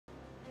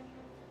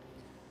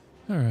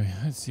All right,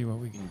 let's see what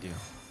we can do.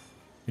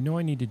 You know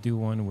I need to do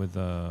one with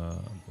a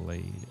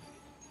blade.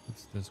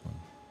 What's this one?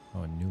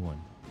 Oh, a new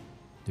one.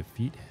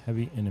 Defeat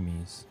heavy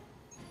enemies.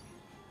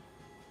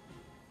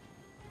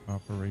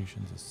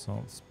 Operations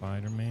Assault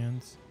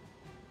Spider-Man's.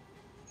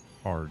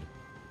 Hard.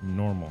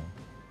 Normal.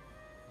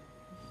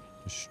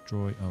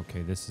 Destroy.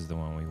 Okay, this is the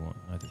one we want.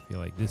 I feel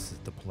like this is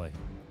the play.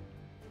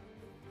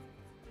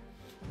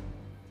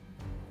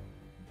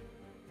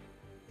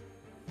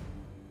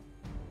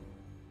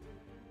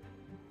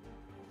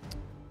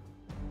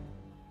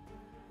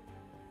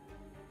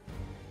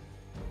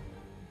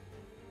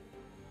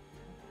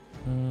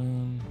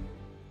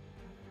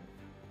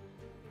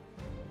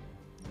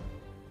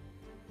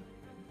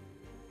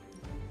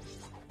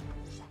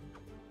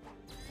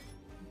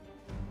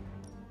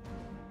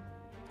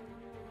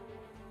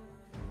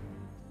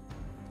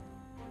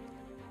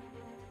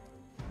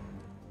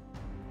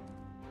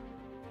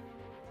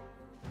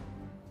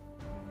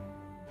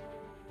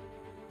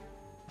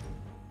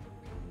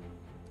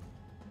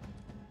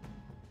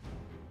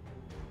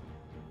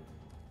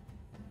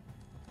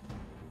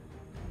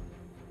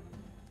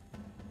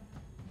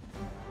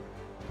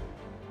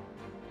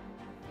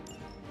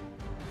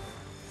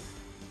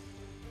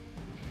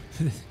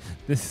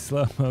 This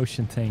slow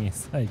motion thing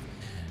is like,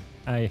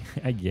 I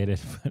get it,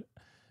 but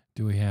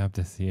do we have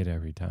to see it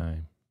every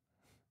time?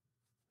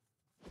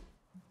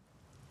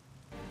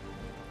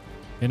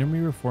 Enemy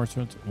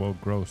reinforcements will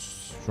grow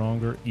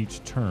stronger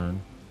each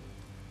turn.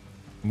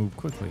 Move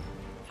quickly.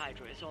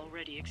 Hydra is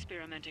already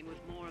experimenting with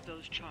more of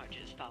those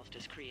charges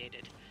Faustus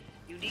created.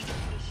 You need to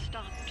put a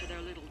stop to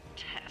their little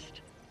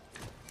test.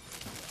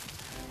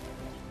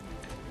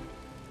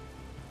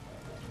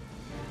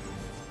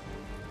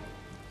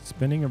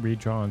 Spending a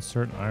redraw on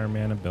certain Iron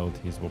Man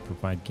abilities will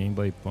provide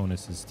gameplay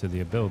bonuses to the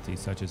ability,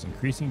 such as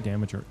increasing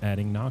damage or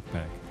adding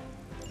knockback.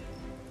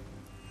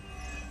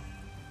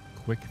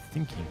 Quick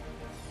thinking.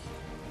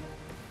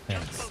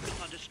 Just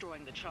focus on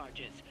destroying the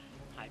charges.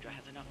 Hydra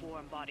has enough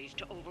warm bodies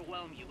to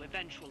overwhelm you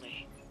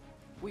eventually.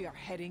 We are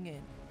heading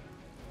in.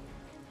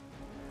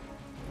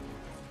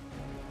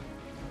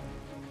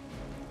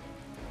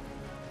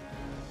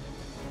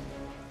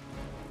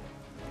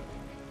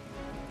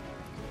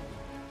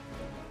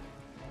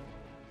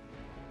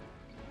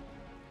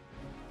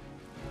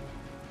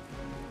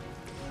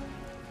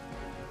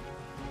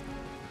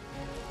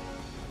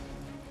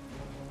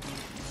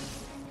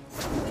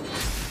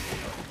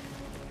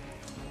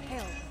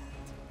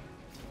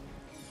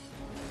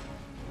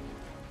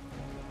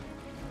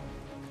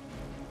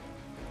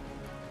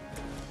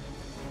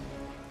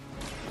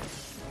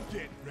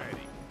 Get ready.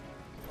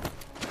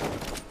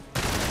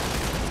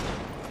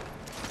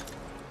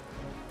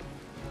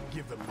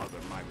 Give the mother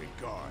my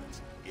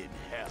regards in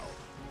hell.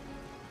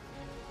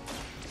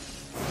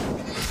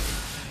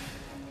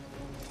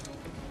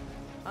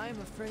 I'm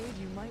afraid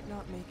you might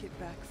not make it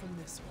back from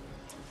this one.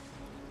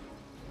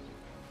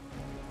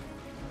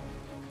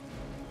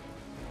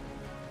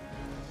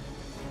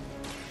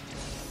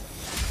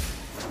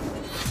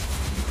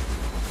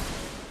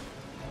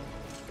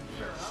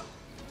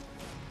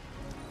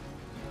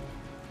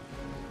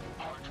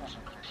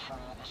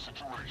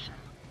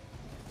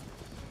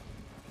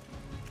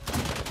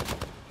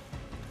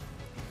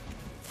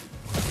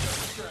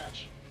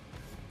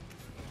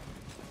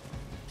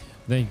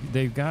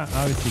 They've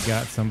obviously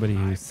got somebody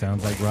who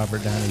sounds like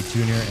Robert Downey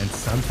Jr. and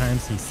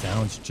sometimes he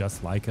sounds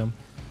just like him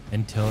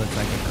until it's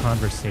like a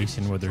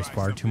conversation where there's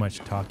far too much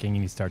talking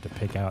and you start to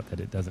pick out that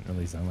it doesn't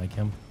really sound like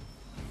him.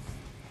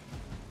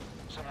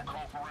 Someone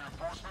call for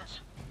reinforcements?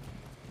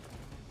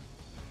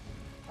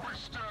 We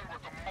stand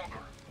with the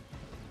mother.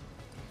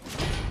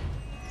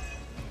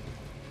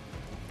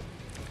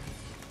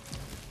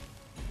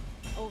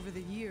 Over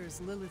the years,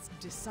 Lilith's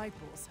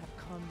disciples have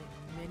come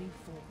in many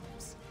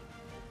forms.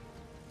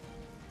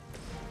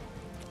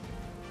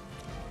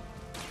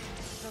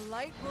 The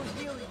light will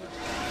heal you.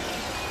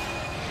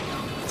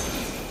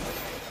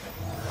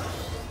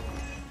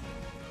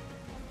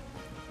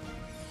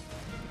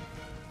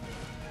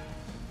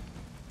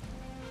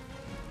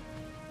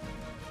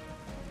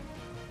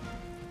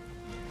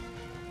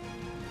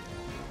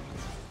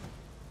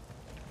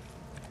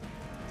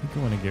 I think I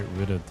want to get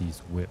rid of these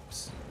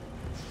whips.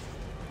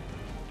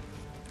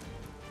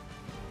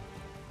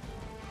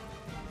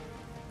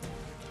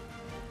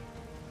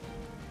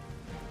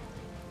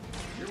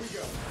 Here we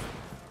go.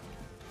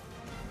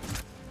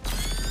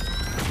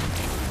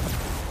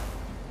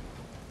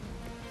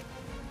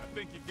 I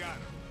think you got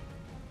him.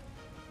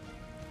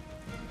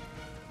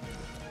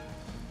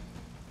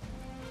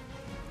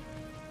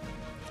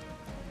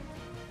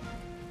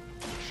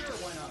 Sure,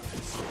 why not?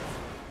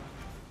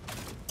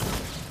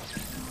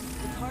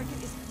 The target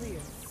is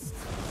clear.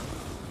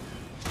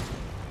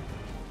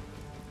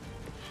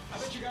 I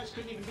bet you guys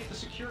couldn't even beat the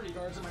security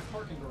guards in my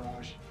parking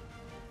garage.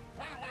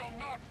 We will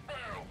not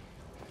fail.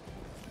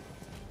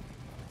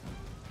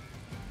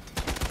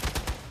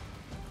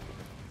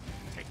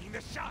 Taking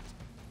the shot.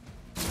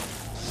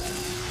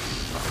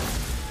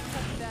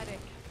 Pathetic.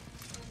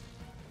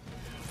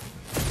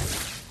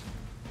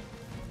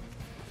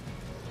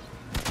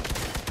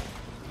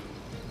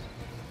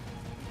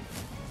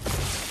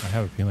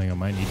 have a feeling I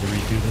might need to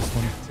redo this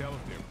one. Can't tell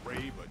if they're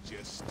brave or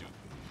just stupid.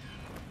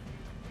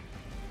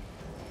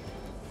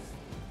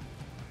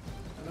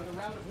 Another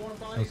round of warm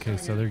bodies. Okay,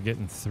 so they're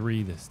getting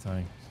 3 this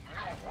time.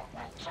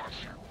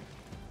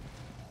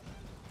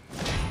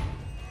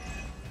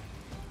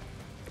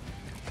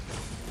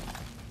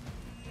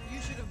 You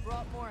should have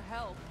brought more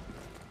help.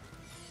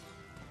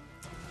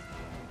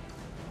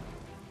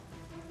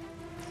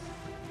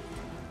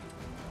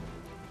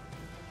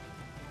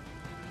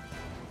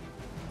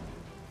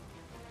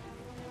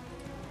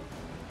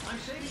 I'm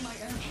saving my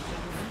energy.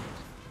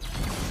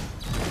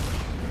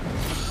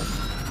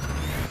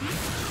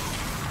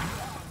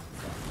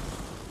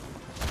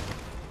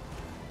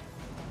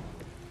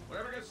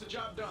 Whatever gets the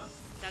job done.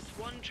 That's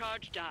 1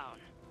 charge down,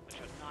 but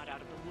you're not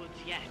out of the woods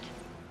yet.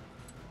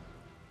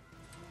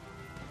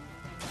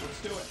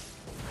 Let's do it.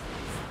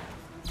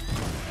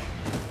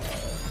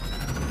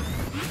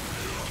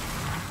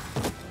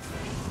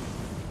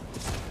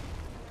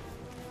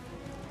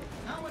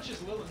 How much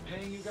is Lilith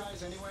paying you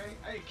guys anyway?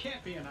 It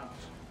can't be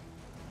enough.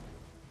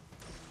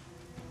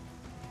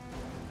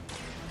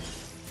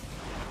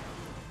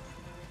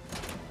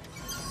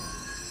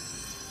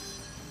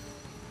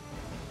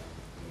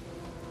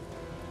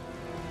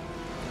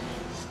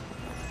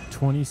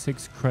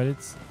 $26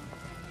 credits.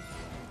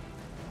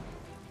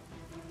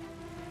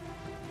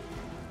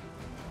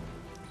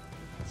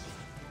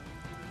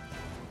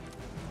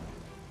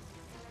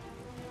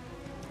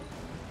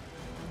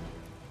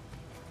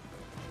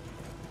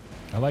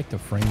 I like the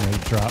frame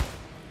rate drop.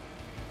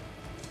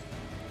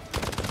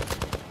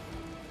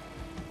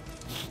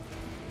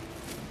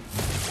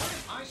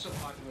 Why am I so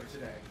popular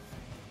today?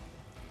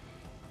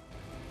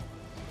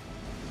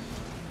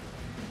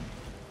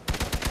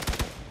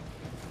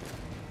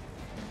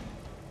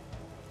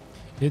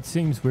 It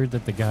seems weird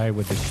that the guy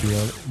with the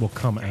shield will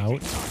come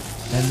out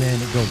and then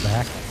go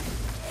back.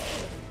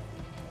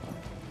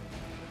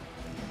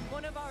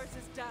 One of ours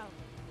is down.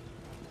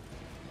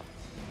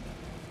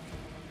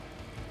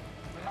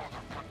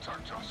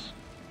 Protect us.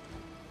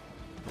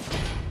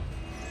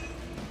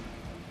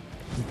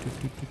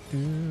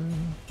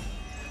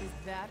 Is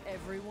that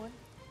everyone?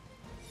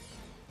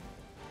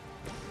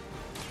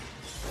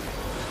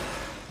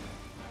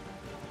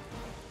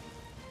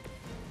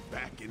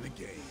 Back in the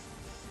game.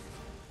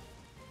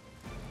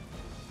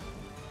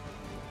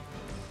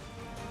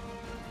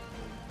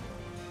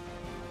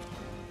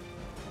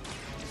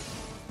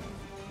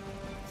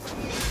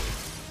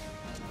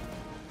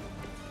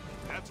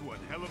 That's one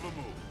hell of a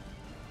move.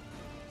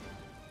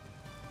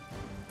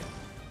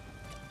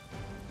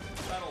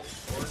 Battle.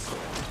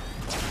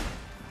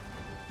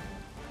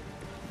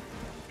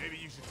 Maybe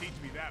you should teach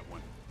me that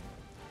one.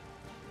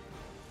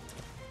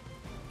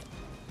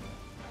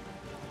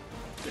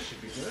 This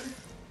should be good.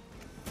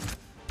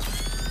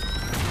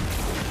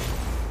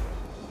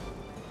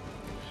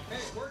 Hey,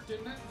 it worked,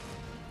 didn't it?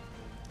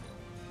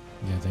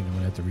 Yeah, I think I'm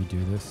gonna have to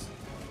redo this.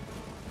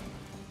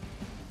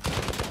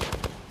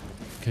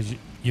 Because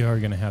you are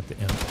gonna have to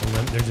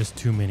there's just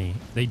too many.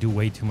 They do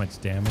way too much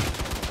damage.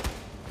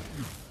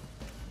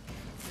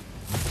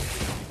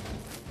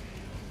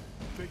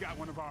 They got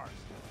one of ours.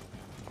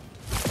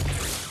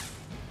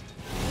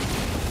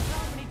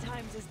 How many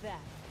times is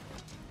that?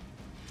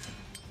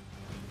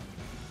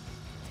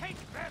 Take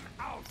them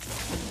out.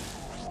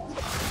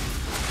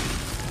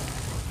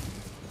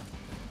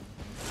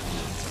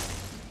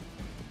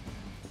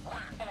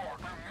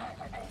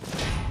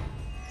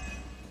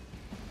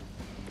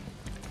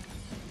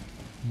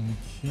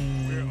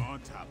 Okay. We're on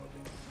top of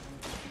it.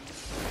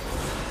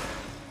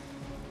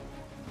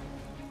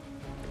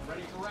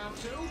 Ready for round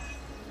 2?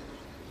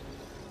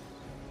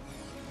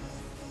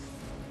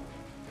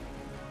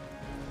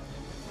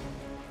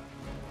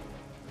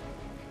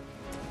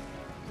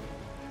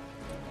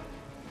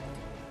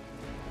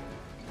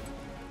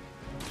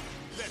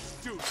 Let's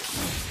do this.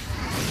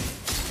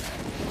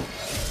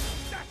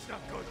 That's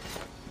not good.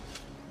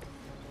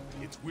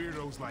 It's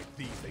weirdos like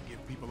these that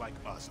give people like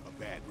us a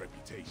bad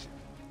reputation.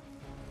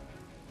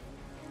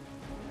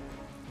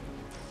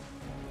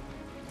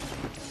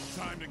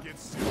 Time to get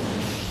serious.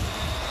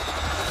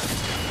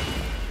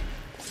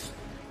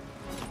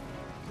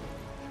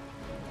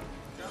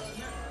 Gotta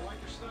admit, I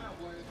like your style,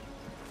 Blade.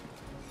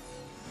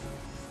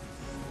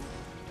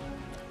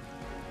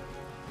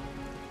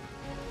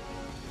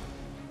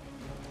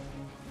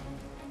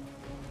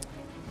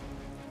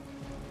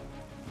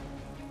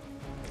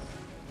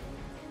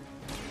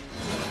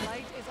 The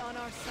light is on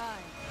our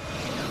side.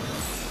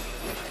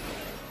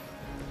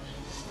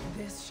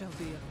 This shall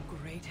be of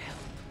great help.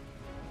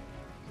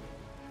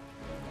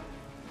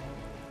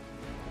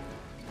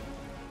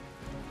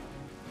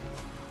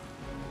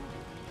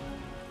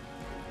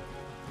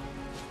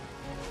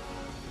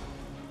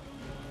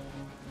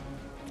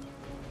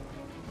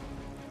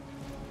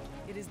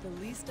 It is the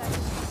least I can do.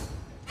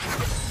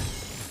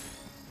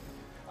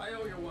 I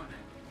owe you one.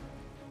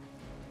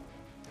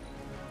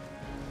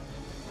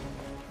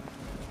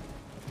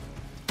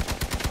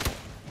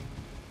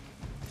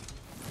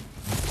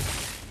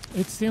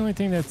 It's the only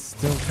thing that's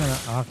still kind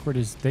of awkward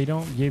is they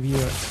don't give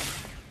you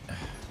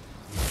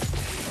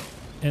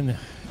And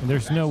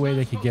there's no way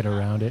they could get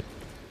around it.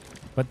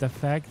 But the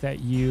fact that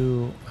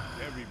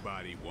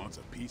Everybody wants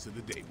a piece of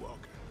the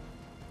Daywalker.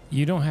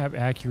 you don't have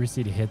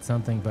accuracy to hit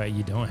something, but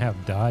you don't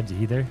have dodge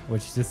either,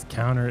 which just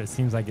it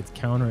seems like it's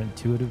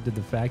counterintuitive to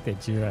the fact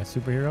that you're a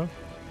superhero.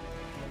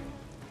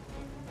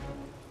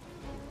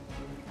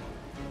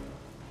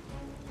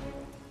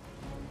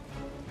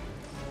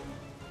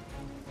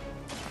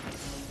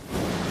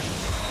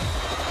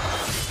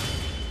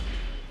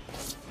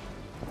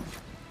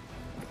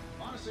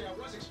 Honestly, I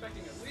was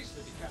expecting at least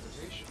the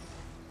decapitation.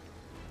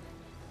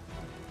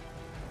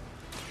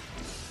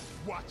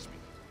 Watch me.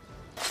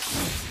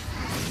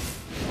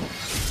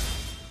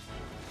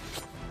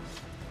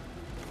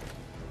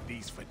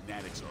 These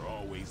fanatics are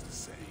always the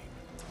same.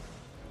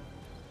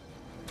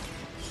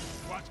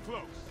 Watch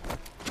close.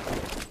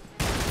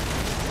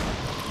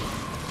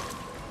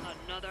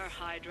 Another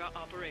Hydra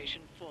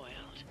operation foiled.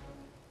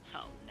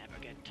 I'll never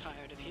get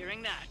tired of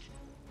hearing that.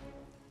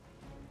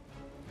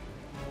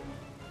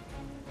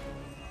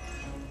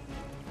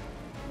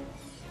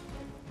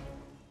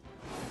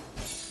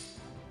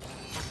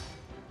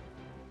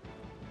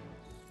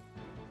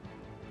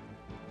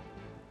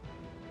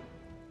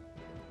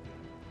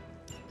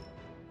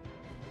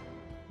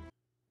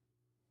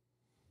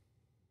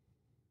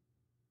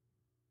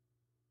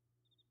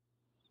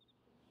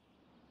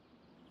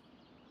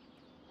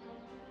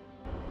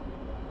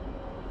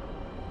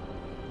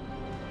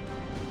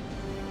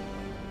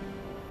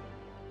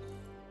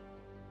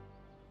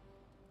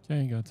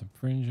 Okay, got some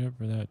fringe up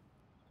for that.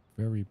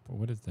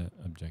 What is that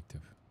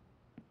objective?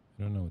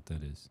 I don't know what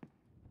that is.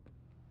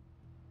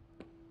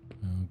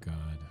 Oh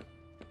God.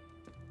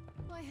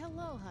 Why,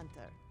 hello,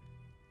 Hunter.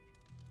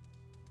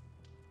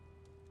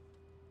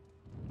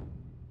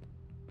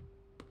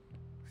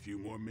 A few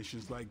more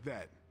missions like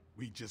that,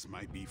 we just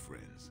might be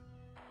friends.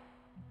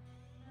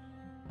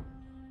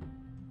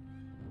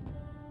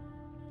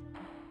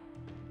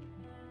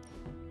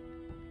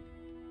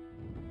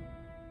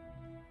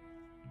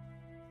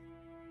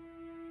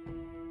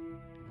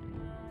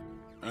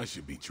 I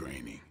should be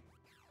training.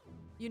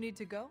 You need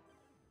to go?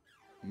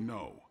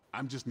 No,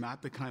 I'm just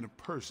not the kind of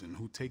person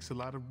who takes a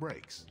lot of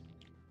breaks.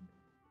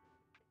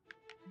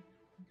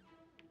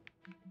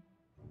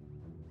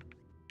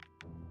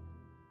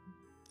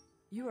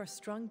 You are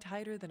strung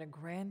tighter than a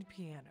grand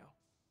piano.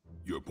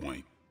 Your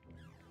point?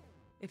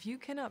 If you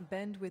cannot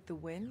bend with the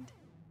wind,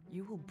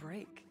 you will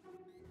break.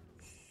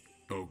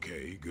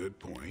 Okay, good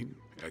point.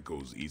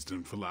 Echoes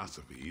Eastern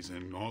philosophies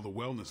and all the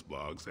wellness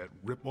blogs that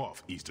rip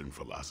off Eastern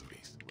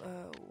philosophies.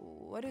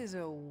 What is a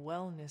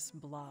wellness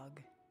blog?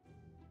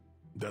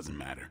 Doesn't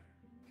matter.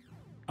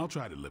 I'll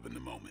try to live in the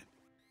moment.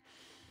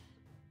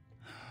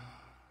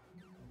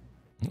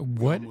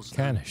 What Almost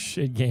kind done. of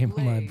shit game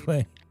am I Wait.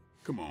 playing?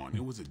 Come on,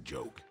 it was a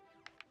joke.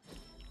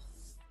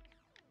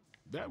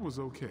 That was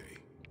okay.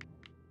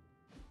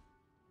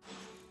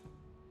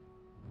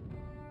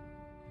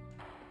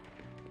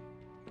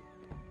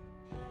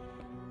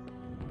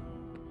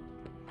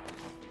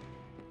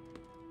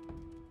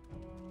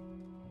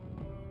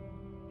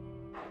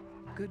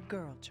 Good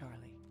girl, Charlie.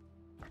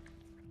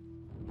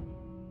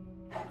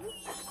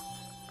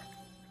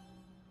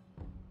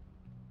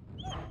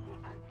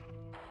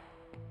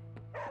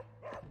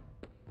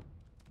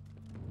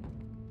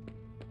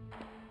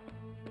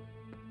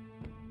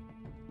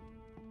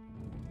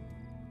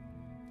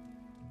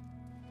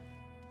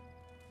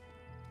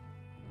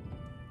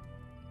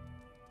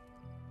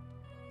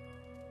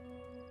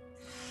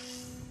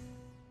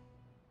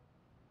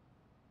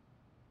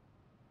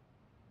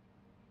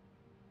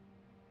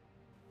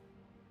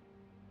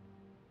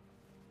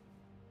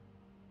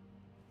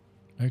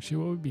 Actually,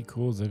 what would be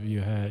cool is if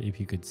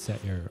you could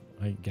set your,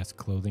 I guess,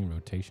 clothing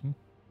rotation.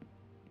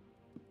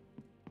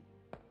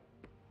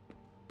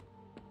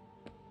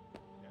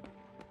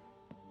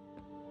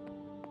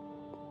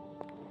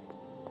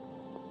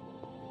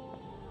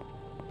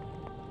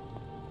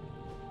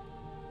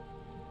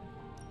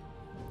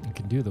 I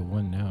can do the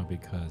one now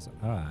because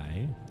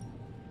I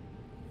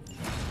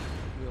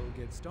We'll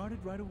get started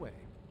right away.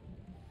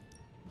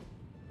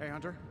 Hey,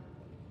 Hunter.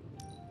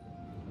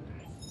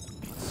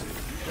 Let's see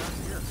what you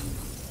got here.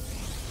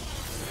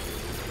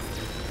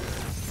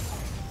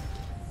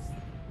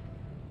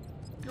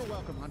 You're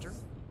welcome, Hunter.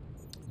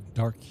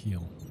 Dark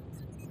Heal.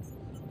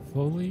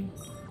 Fully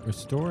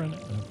restore an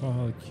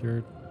alcoholic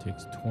cure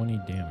takes 20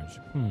 damage.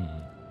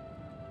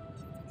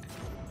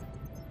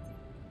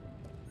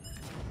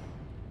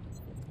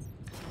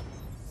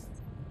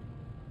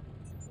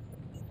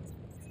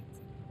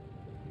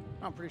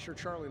 I'm pretty sure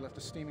Charlie left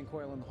a steaming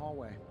coil in the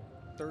hallway.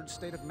 Third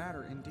state of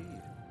matter,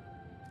 indeed.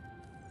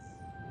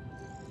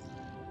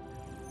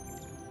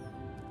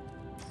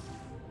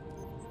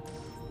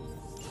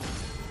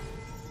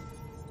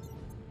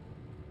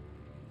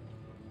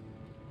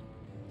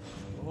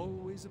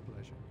 Always a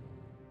pleasure.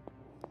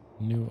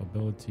 New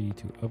ability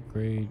to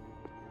upgrade.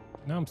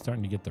 Now I'm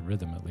starting to get the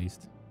rhythm at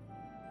least.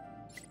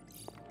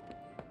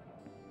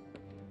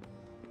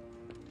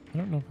 I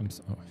don't know if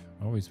oh,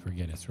 I always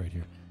forget it's right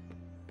here.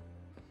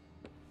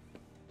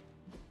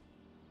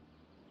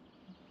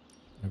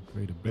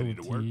 Upgrade Ready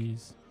to work?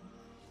 abilities.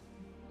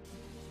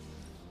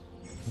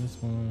 This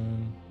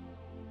one.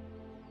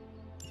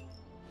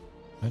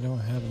 I don't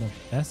have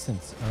enough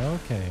essence.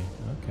 Okay,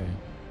 okay.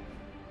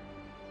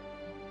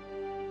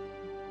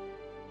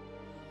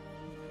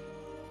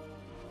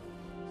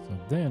 So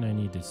then I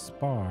need to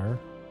spar.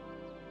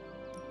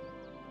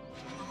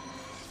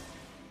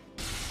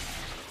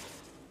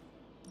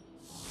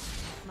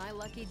 My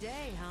lucky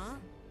day, huh?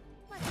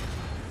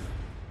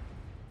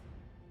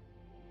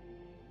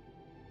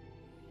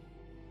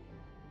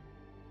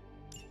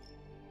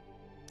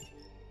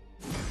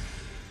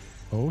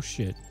 Oh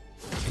shit.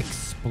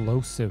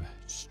 Explosive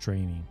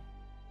straining.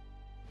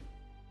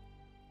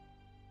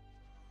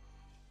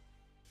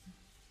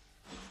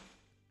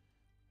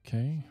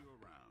 Okay.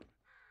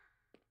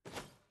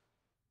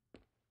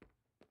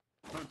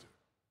 Hunter,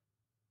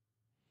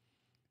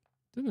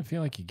 Doesn't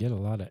feel like you get a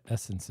lot of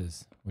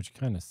essences, which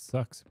kind of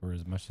sucks for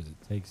as much as it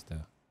takes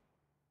to.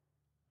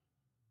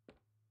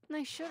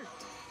 Nice shirt.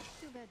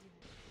 Too bad you.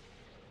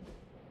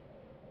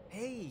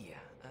 Hey,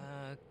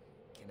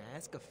 can I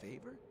ask a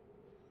favor?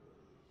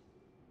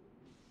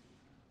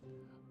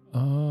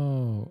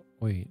 Oh,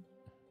 wait.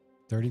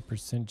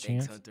 30%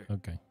 chance? Hunter.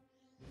 Okay.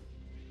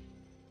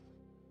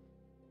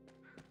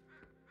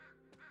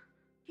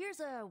 Here's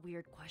a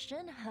weird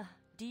question.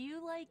 Do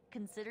you,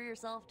 consider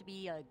yourself to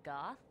be a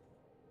goth?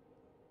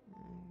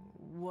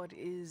 What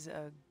is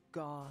a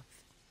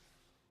goth?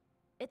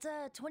 It's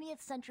a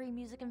 20th century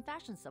music and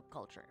fashion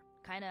subculture.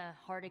 Kinda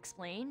hard to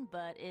explain,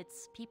 but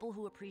it's people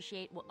who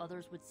appreciate what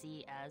others would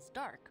see as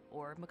dark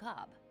or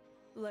macabre.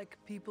 Like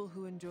people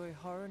who enjoy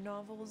horror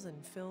novels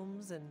and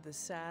films and the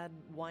sad,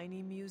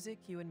 whiny music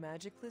you and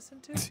Magic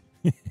listen to?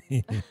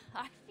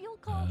 I feel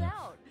called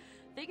out.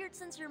 Figured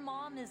since your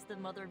mom is the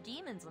mother of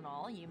demons and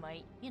all, you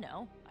might,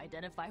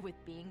 identify with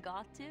being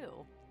goth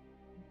too.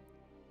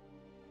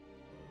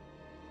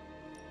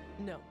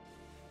 No.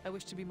 I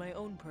wish to be my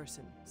own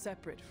person,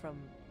 separate from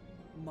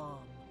Mom.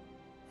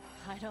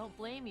 I don't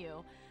blame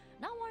you.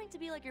 Not wanting to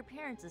be like your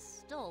parents is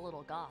still a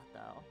little goth,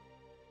 though.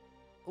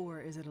 Or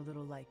is it a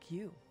little like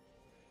you?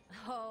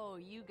 Oh,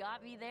 you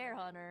got me there,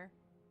 Hunter.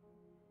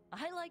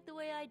 I like the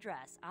way I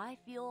dress. I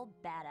feel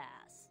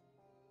badass.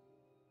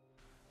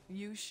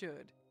 You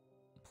should.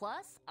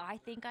 Plus, I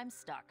think I'm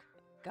stuck.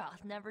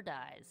 Goth never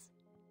dies.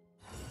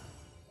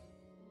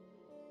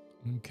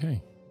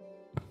 Okay.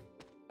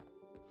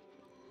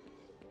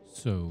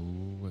 So,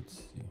 let's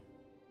see.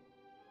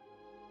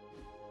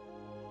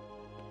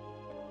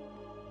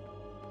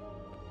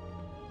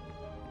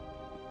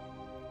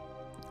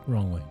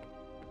 Wrong way.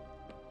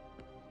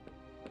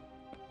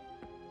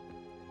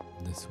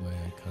 This way,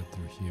 I cut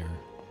through here.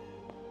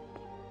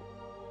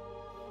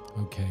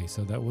 Okay,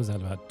 so that was at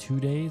about 2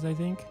 days, I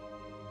think.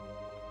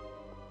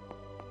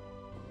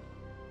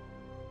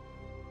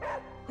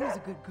 Who's a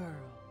good girl?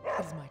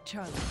 It is my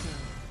Charlie girl.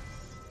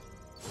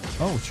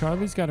 Oh,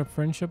 Charlie's got a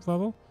friendship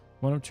level.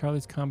 One of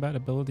Charlie's combat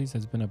abilities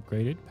has been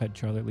upgraded. Pet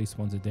Charlie at least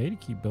once a day to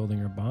keep building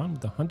her bond with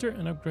the hunter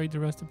and upgrade the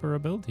rest of her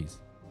abilities.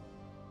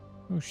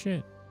 Oh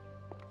shit.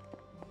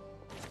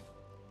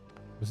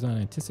 Was not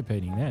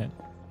anticipating that.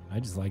 I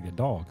just like the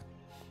dog.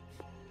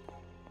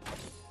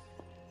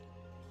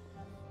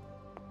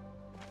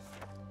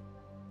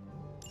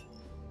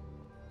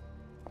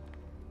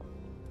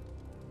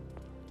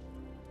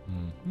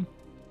 Mm-hmm.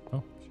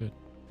 Oh shit.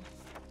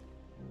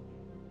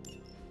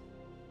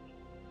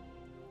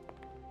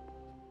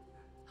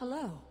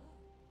 Hello.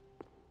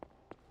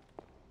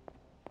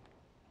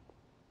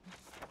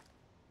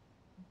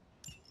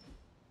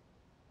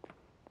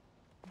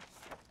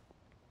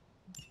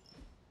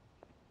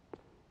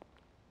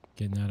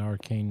 Getting that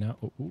arcane now.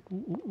 Ooh, ooh, ooh,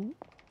 ooh, ooh.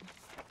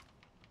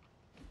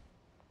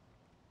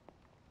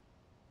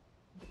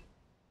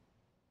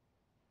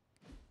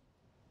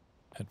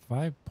 At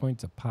 5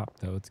 points a pop,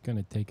 though, it's going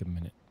to take a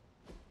minute.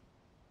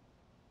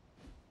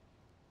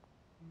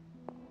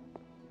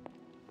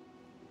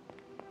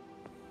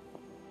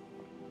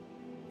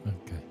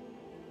 Okay.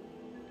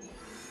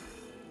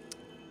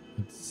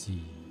 Let's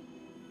see.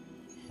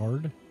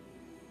 Hard.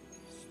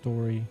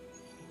 Story.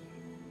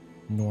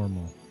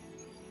 Normal.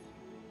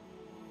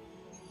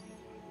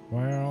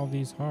 Why are all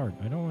these hard?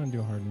 I don't want to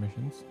do hard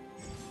missions.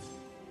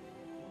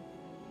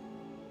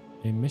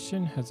 A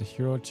mission has a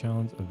hero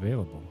challenge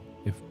available.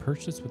 If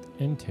purchased with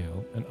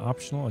intel, an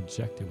optional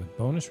objective with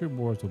bonus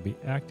rewards will be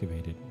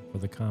activated for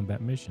the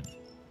combat mission.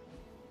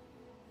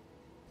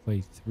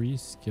 Play 3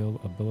 skill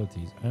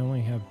abilities. I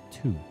only have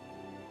 2.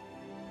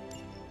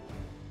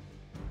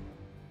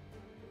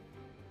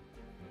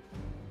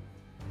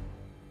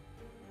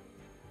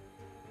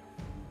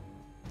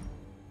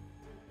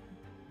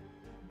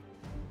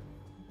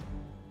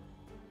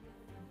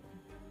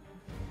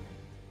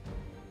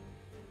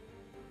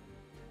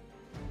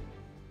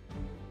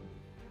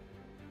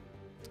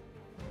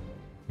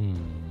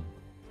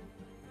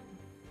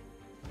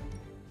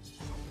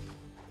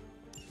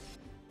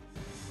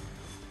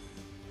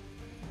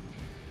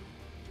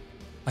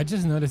 I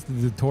just noticed that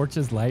the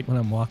torches light when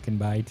I'm walking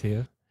by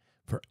too.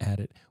 for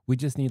added. We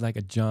just need like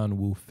a John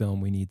Woo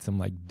film. We need some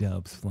like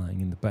doves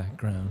flying in the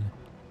background.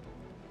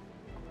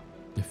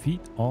 Defeat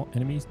all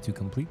enemies to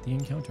complete the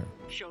encounter.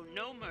 Show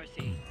no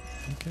mercy.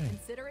 Okay.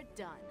 Consider it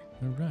done.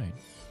 All right.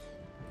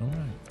 All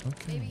right.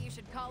 Okay. Maybe you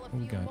should call a What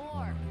we few got more.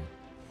 going on here?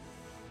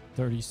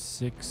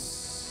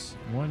 36.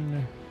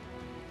 One.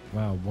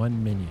 Wow,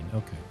 1 minion.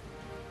 Okay.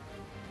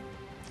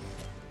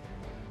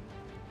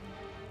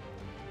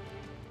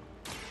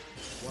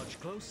 Watch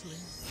closely.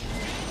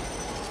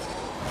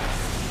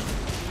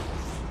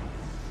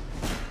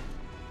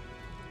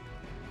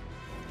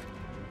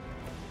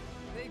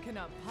 They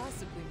cannot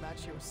possibly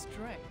match your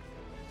strength.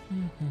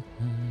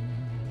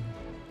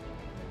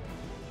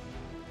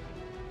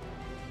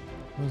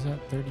 What was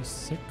that?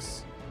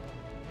 36?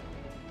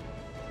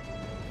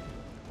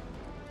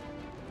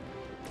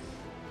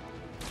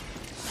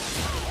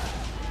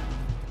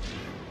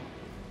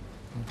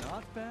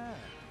 Not bad.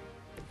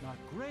 Not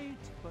great,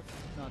 but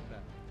not bad.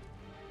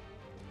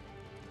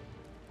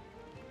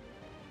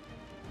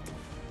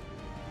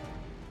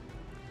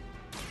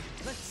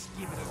 Let's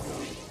give it a go.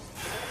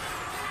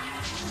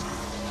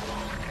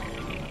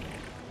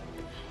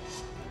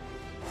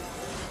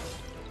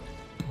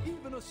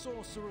 Even a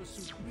sorcerer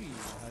supreme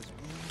has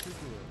room to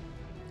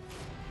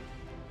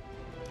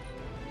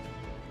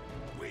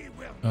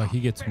grow. He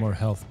gets more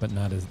health, but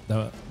not as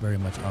very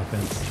much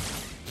offense.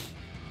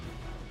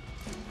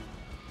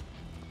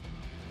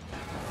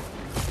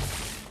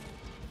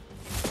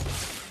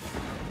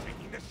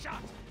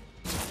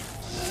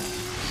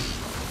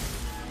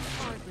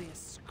 Hardly a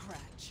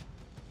scratch.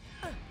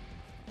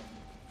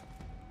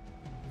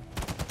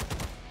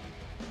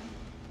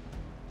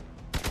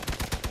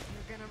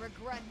 You're gonna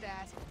regret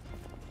that.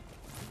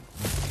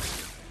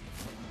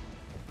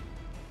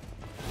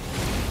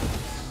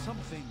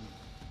 Something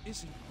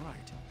isn't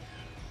right.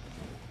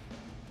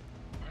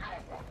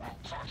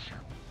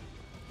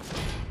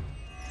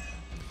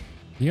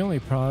 The only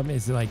problem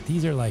is like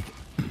these are like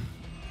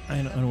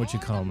I don't know what you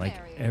call them, like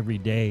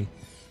everyday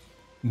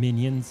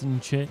minions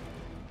and shit.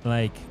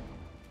 Like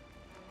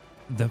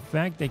the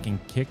fact they can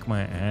kick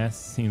my ass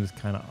seems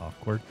kind of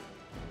awkward.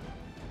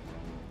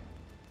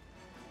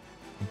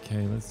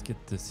 Okay, let's get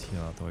this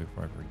heal out the way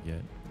before I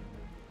forget.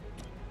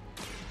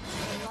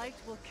 The light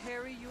will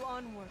carry you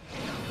onward.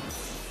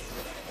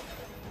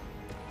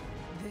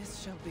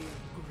 This shall be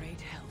of great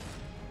help.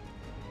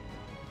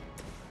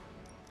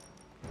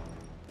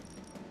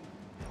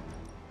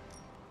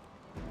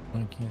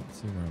 I can't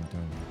see where I'm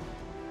doing.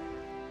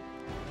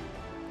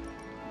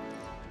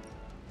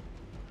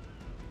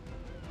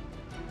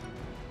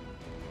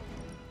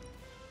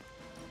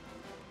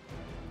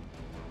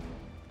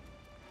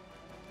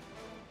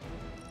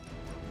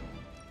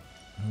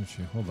 Oh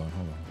shit, hold on.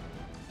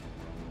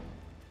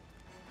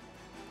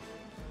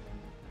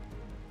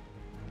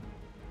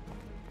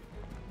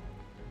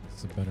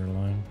 It's a better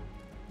line.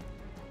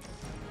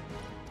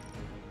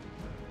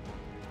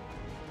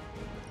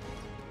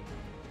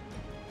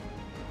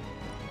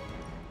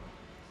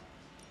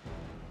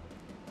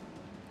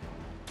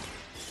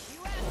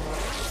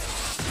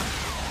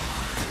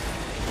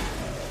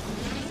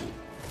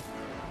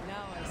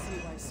 Now I see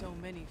why so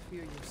many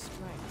fear your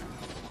strength.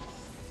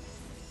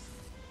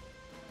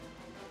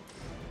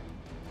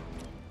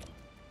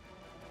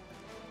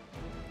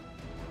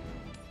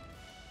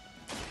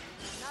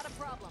 Not a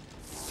problem.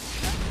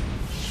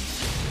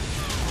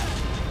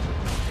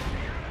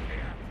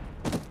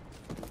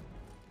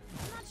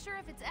 I'm not sure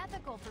if it's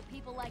ethical for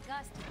people like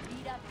us to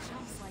beat up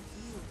chumps like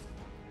you.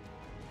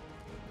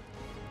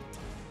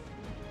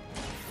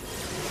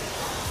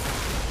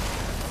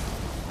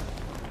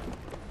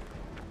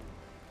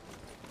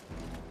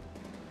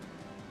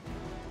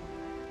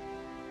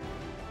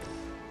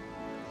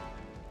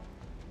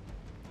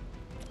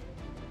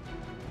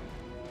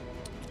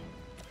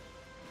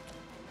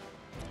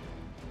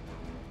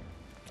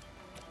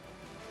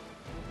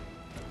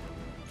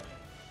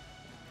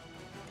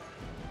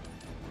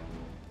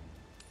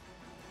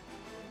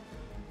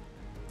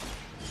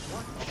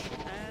 Watch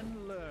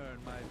and learn,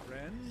 my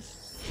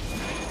friends.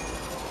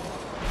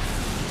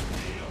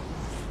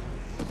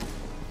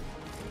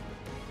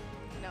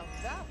 Now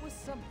that was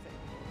something.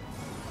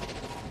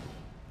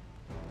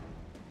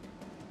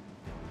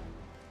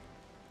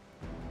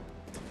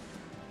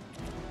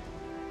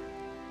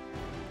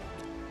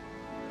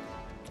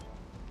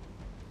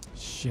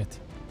 Shit.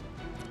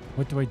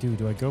 What do I do?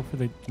 Do I go for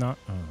the not?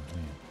 Oh man.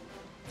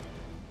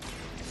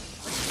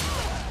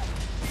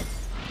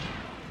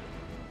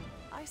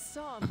 I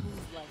saw a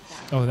move like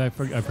that. Oh, I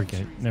forget.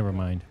 centuries Never ago.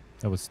 mind.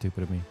 That was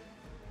stupid of me.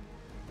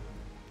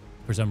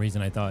 For some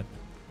reason, I thought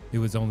it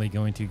was only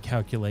going to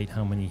calculate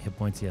how many hit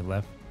points he had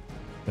left,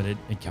 but it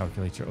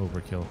calculates your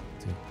overkill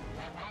too.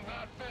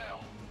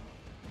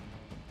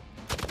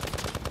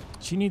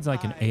 She needs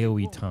like an I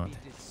AoE won't taunt.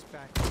 be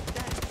distracted.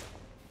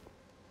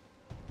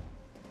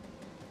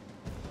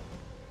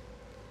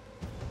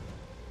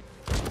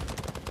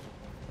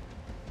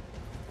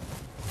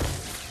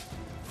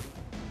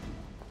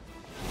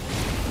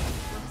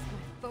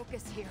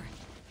 Focus here.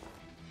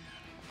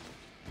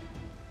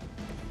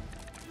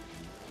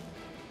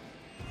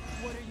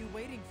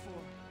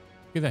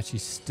 Look at that. She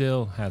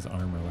still has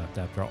armor left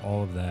after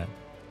all of that.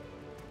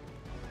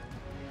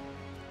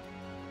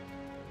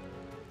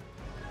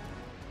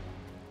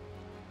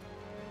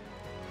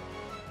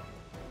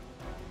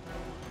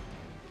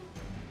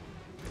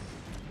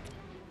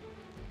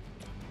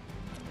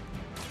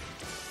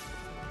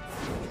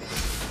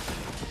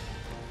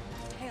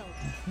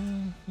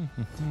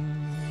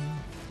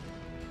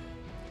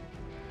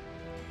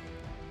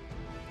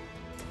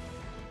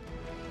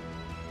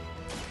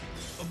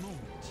 A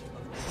moment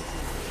of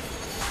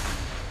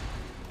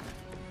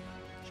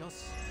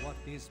just what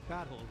this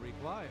battle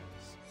requires.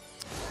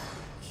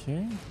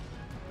 Okay.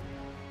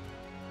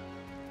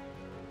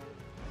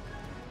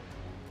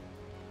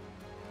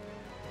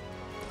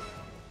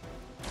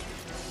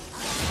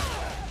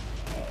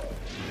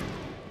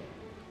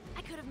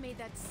 I could have made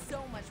that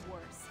so much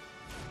worse.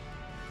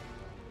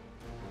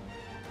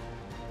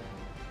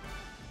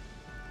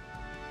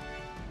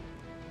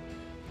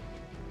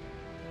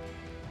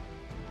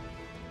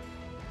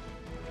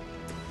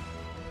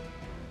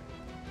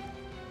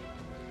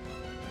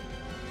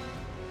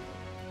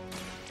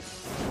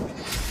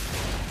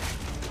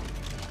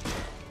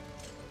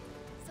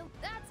 So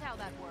that's how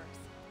that works.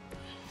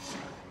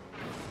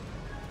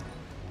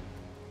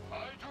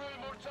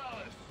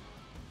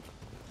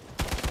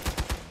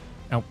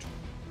 Ouch.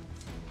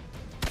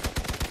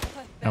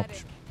 Pathetic.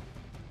 Ouch.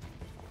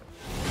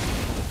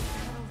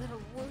 Got a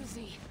little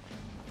woozy.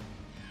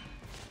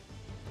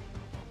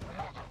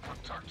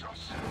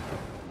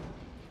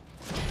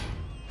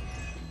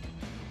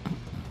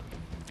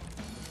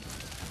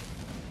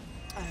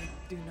 I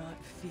do not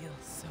feel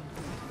so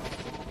good.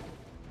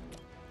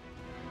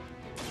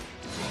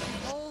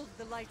 Hold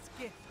the light's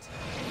gift.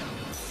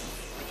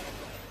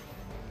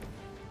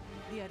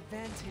 The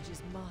advantage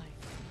is mine.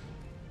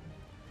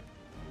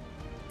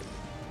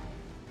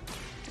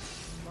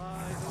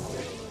 By the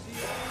will of the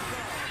old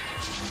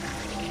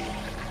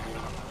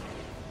gods.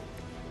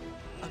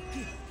 A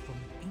gift from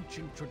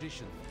ancient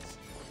traditions.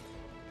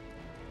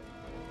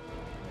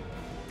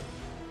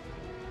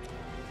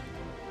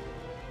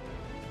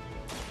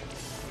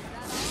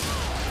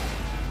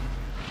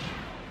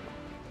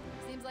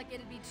 Seems like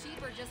it'd be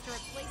cheaper just to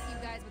replace you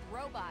guys with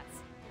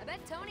robots. I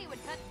bet Tony would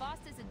cut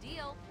Faustus a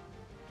deal.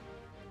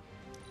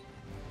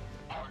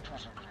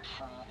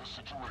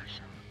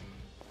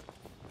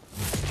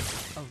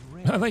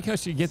 I like how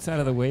she gets out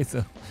of the way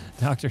so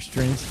Doctor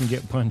Strange can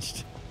get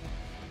punched.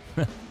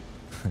 I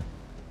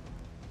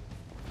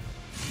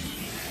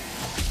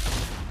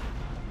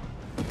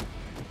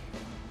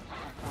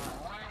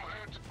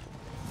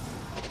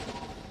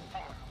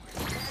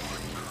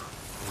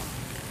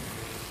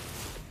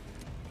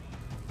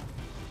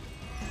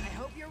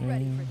hope you're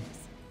ready for this.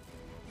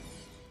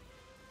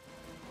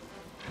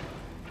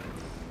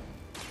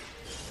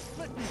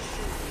 Let me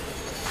show you.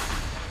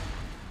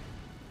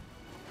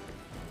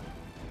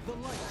 The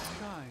light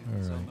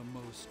shines All on right. the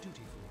most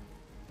dutiful.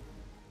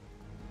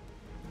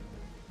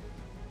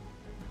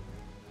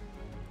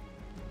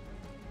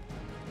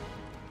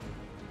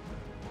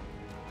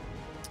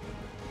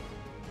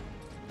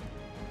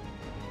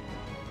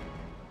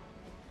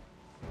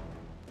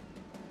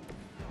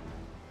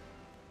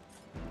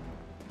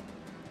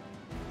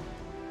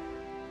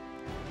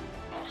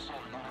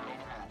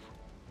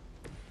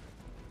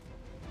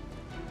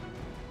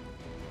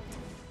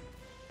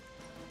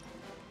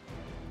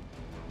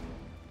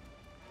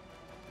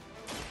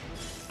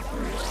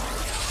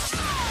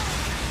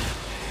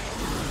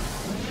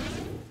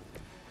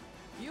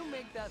 You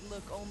make that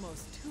look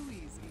almost too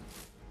easy.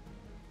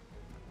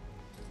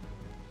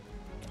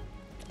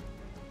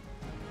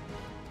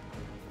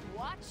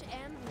 Watch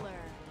and learn.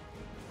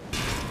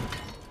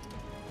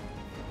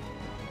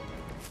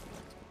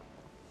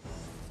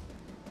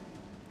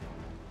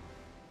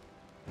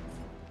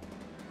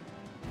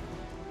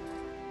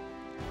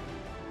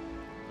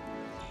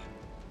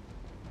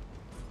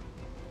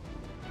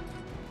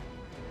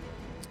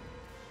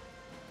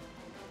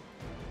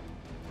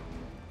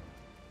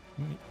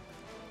 Wait.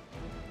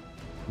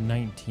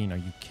 19, are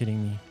you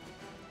kidding me?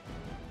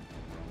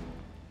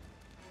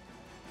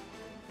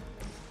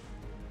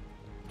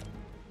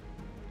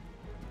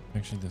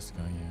 Actually, this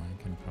guy, yeah,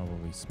 I can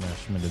probably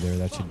smash him into there.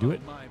 That should do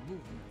it. Follow my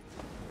movement.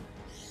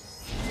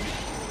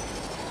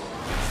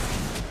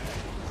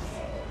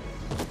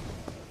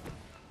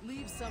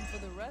 Leave some for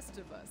the rest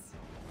of us.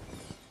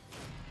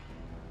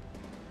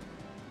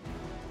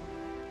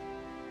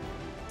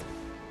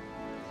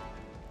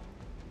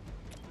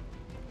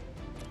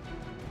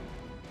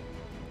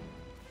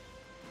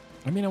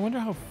 I mean, I wonder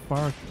how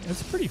far.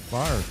 It's pretty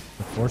far,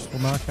 the forceful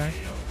knockback.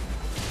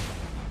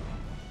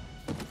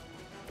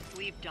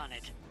 We've done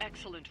it.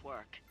 Excellent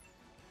work.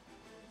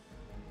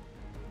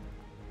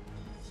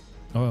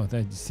 Oh,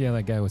 that, you see how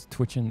that guy was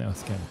twitching? That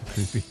was kind of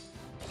creepy.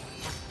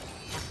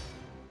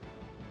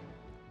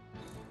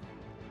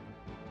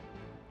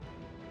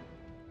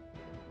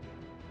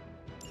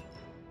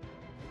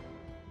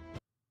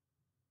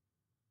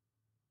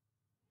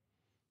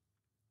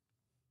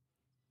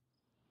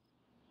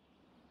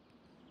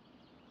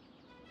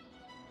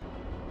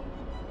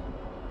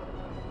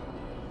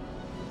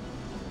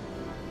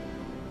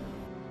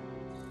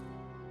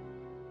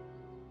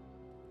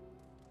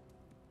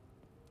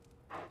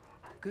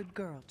 Good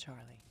girl, Charlie.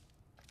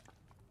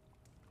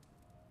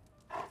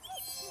 I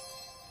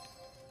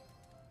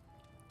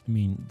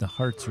mean, the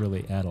hearts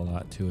really add a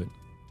lot to it.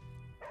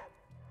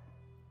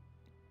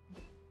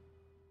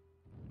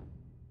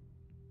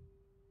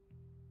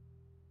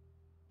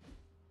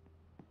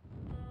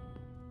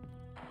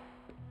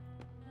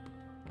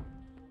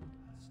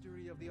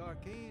 Mastery of the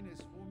arcane is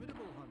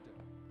formidable, Hunter.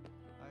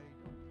 I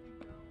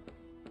don't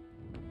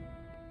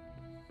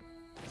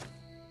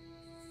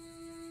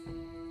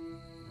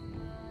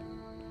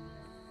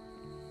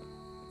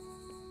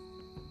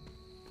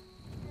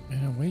think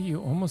In a way, you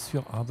almost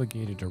feel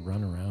obligated to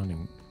run around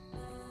and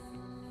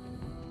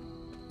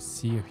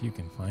see if you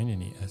can find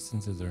any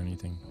essences or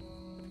anything.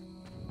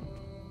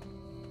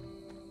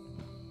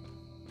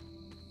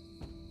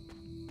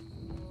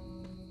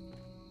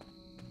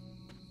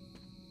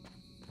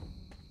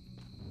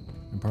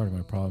 And part of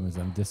my problem is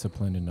I'm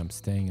disciplined and I'm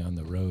staying on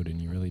the road,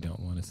 and you really don't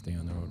want to stay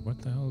on the road.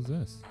 What the hell is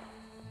this?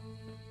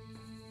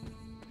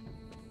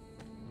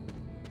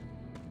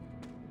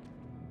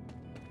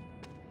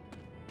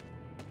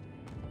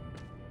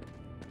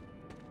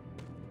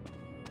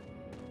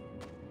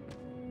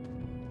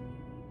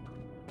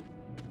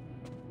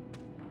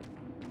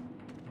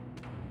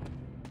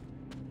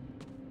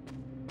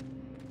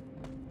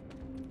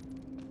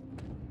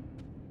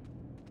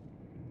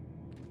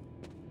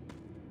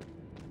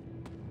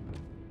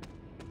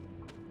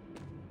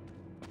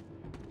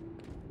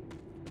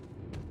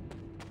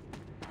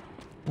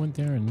 Went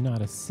there and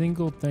not a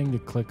single thing to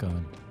click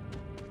on.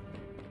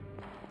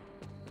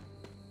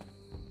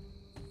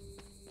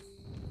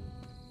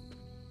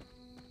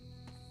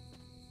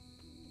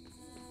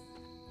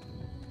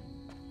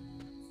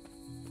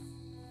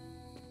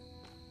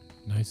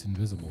 Nice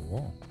invisible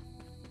wall.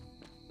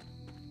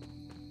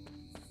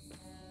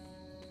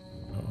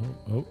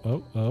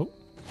 Oh.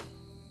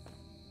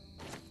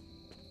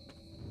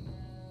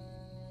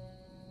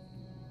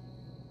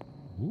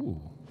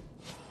 Ooh.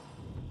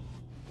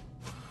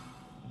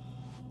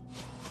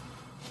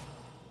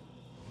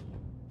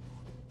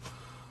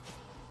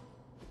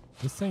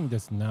 This thing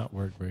does not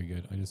work very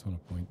good. I just want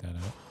to point that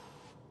out.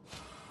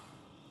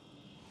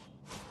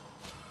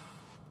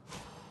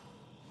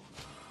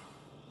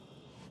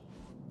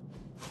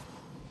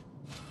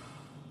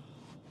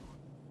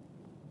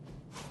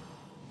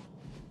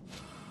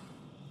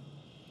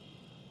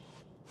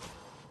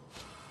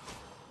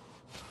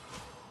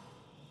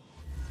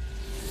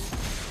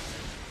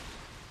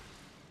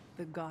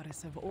 The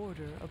goddess of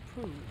order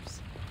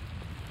approves.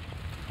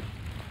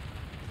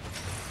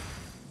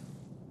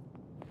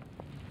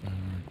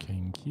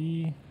 Arcane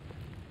key.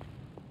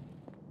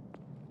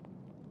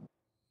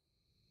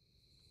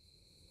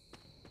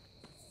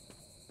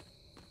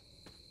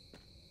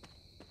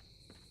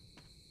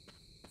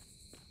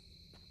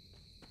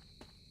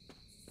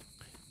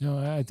 No,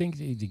 I think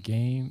the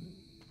game,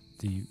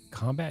 the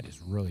combat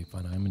is really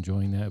fun. I'm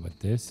enjoying that, but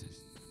this is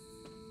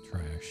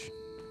trash.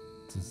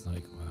 It's just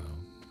like, wow.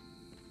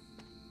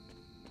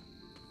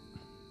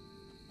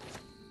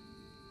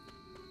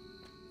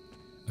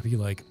 I feel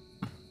like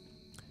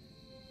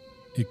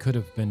it could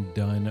have been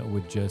done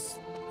with just,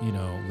 you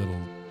know,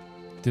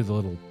 do the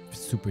little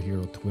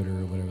superhero Twitter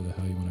or whatever the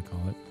hell you want to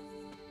call it.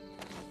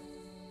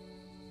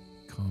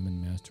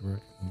 Common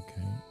masterwork.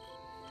 Okay.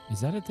 Is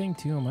that a thing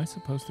too? Am I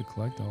supposed to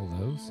collect all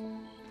those?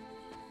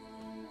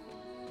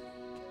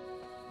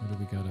 What do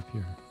we got up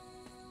here?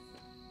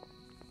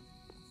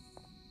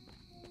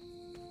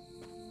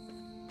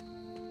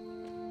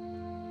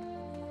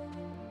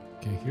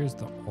 Okay, here's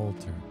the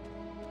altar.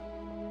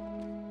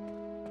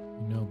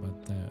 You know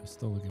about that.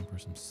 Still looking for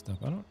some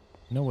stuff. I don't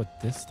know what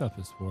this stuff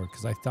is for,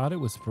 because I thought it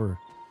was for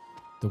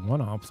the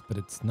one-offs, but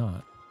it's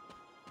not.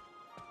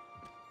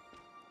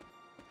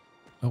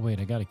 Oh wait,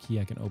 I got a key.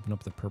 I can open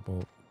up the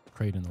purple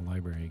crate in the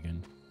library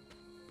again.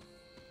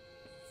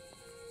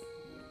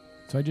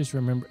 So I just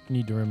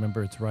need to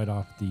remember it's right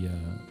off the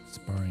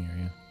sparring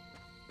area.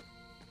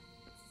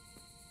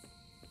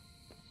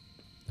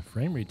 The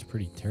frame rate's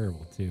pretty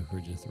terrible too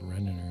for just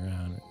running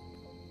around.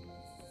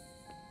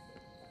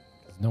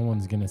 No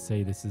one's gonna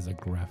say this is a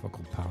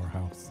graphical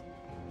powerhouse.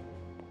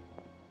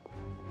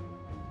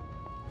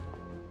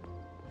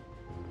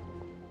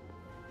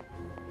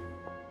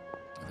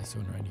 This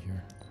one right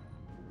here.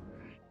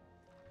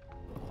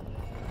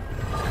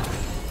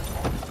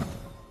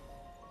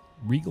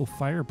 Regal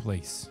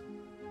fireplace.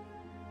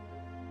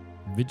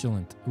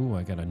 Vigilant. Ooh,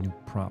 I got a new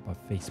prop, a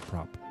face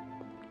prop.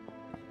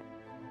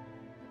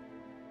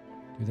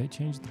 Do they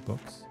change the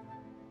books?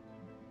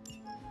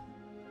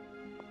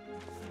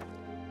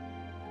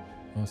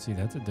 Oh, see,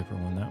 that's a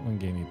different one. That one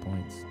gave me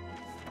points.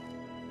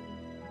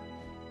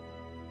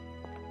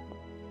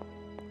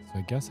 So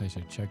I guess I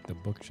should check the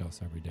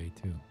bookshelves every day,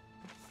 too.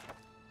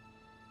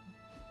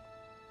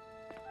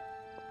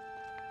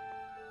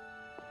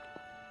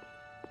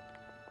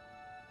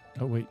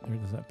 Oh, wait,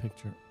 there's that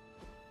picture.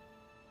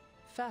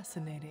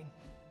 Fascinating.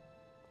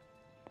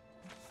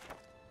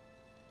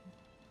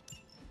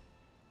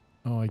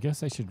 Oh, I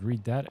guess I should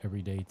read that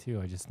every day,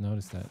 too. I just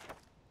noticed that.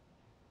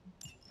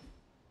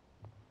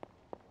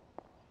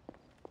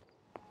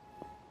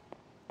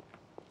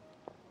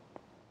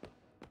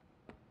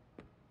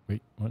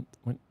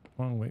 Went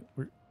wrong way.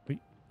 Wait.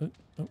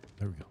 Oh,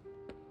 there we go.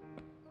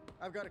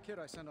 I've got a kid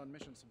I send on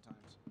missions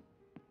sometimes.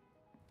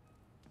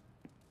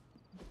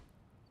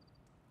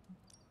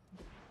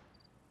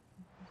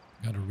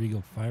 Got a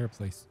regal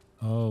fireplace.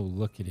 Oh,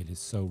 look at it.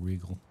 It's so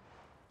regal.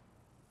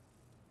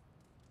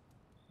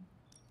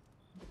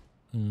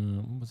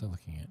 What was I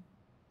looking at?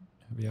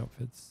 Heavy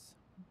outfits.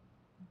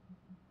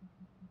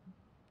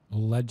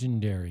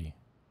 Legendary.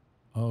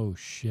 Oh,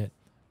 shit.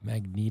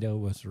 Magneto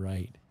was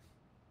right.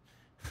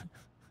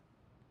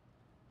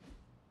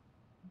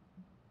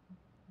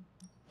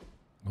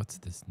 What's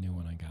this new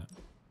one I got?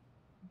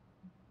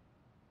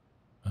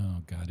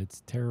 Oh, God.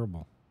 It's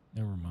terrible.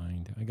 Never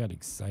mind. I got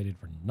excited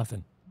for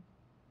nothing.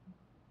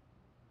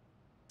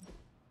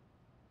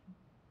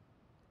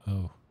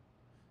 Oh.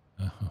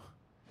 Oh.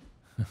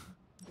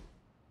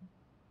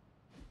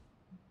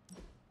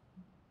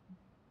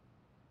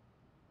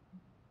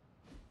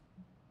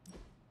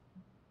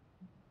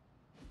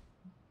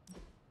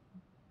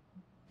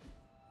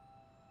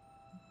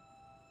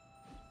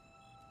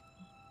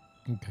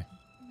 Okay.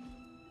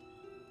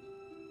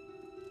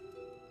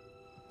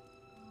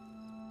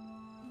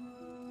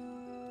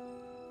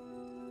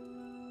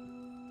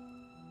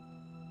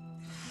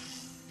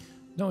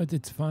 No,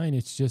 it's fine.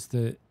 It's just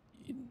that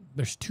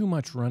there's too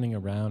much running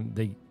around.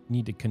 They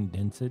need to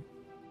condense it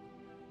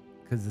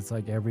because it's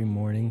like every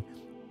morning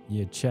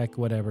you check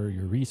whatever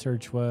your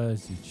research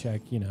was. You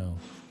check,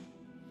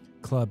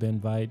 club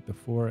invite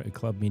before a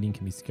club meeting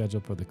can be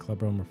scheduled for the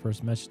club room or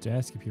first message to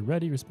ask if you're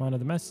ready. Respond to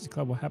the message.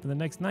 Club will happen the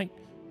next night.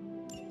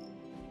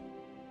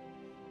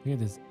 Look at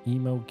this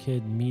emo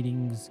kid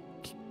meetings,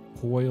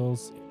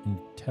 coils,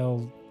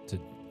 intel to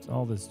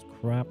all this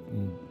crap,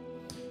 and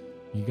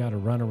you got to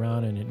run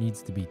around and it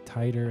needs to be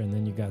tighter. And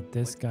then you got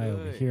this guy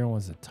over here who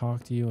wants to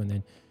talk to you, and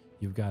then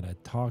you've got to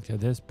talk to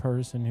this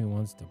person who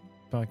wants to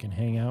fucking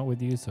hang out with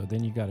you. So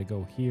then you got to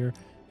go here,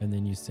 and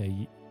then you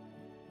say,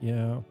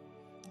 yeah,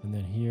 and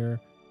then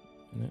here,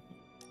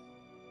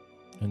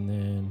 and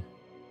then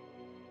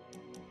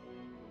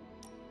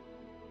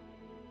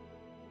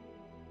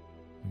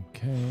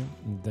okay,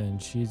 and then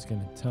she's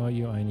gonna tell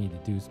you I need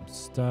to do some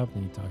stuff.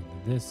 And you talk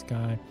to this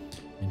guy,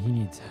 and he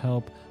needs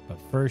help. But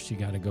first, you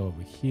got to go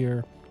over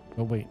here.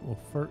 Oh wait, well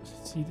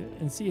first, see,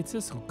 it's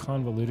just so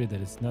convoluted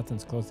that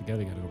nothing's close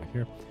together. You got to go over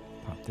here,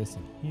 pop this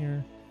in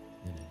here,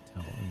 then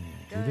tell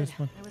do this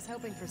one. I was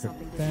hoping for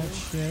something to that do.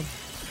 shit.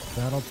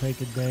 That'll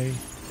take a day.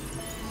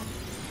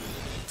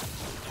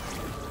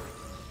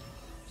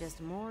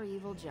 Just more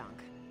evil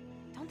junk.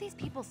 Don't these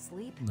people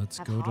sleep? Let's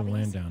Have go to hobbies?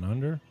 Land Down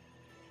Under.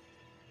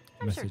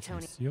 I'm sure Message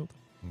Tony. sealed.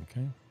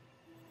 Okay.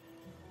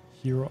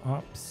 Hero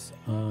Ops.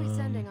 Who are we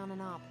sending on an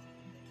op?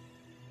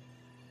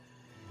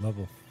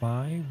 Level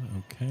 5.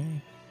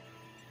 Okay.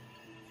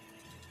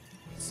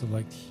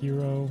 Select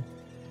hero.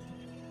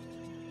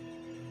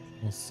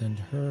 We'll send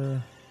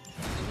her.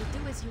 You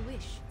do as you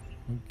wish.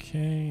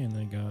 Okay, and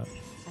I got.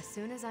 As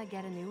soon as I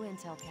get a new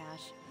intel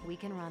cache, we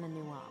can run a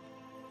new op.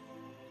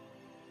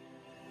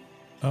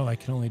 Oh, I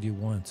can only do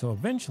one. So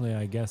eventually,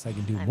 I guess I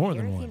can do I'm more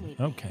here than if you one. need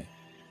me. Okay.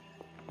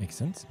 Makes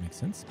sense. Makes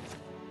sense.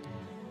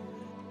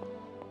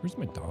 Where's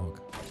my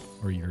dog?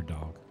 Or your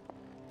dog?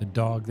 The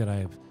dog that I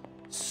have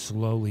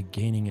slowly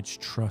gaining its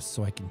trust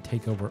so I can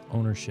take over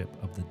ownership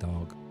of the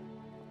dog.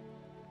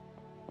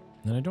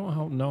 And I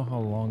don't know how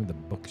long the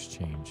books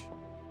change.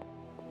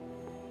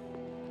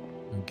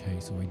 Okay,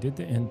 so we did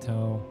the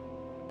intel.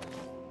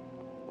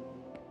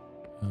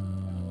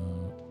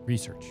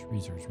 Research.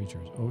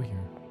 Over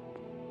here.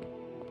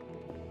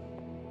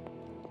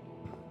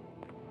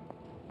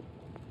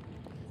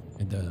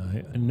 And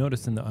I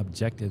noticed in the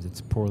objectives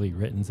it's poorly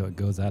written, so it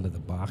goes out of the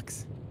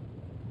box.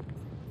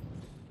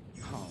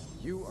 Oh,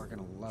 you are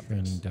gonna love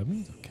Training this.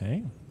 dummies,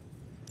 okay.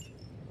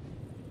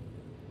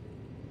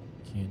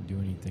 Can't do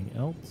anything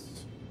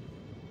else.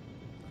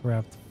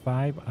 Craft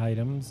 5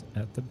 items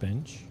at the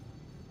bench.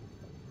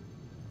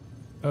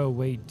 Oh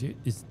wait,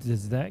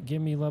 does that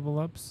give me level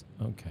ups?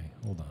 Okay,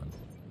 hold on.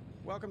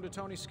 Welcome to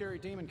Tony's Scary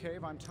Demon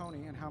Cave. I'm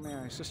Tony, and how may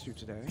I assist you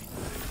today?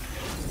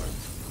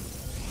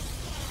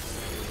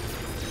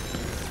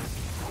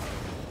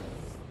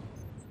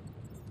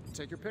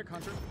 Take your pick,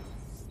 Hunter.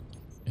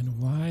 And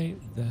why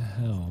the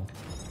hell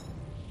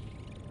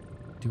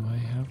do I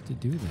have to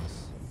do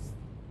this?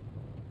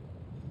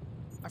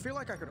 I feel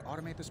like I could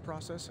automate this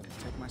process and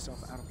take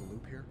myself out of the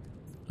loop here.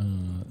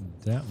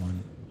 That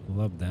one,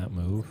 love that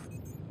move.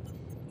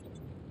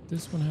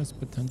 This one has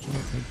potential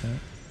to take that.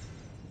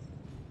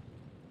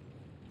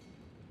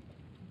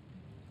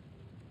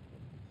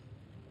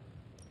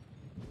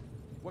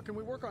 What can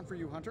we work on for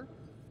you, Hunter?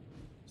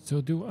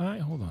 So do I,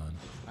 hold on.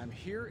 I'm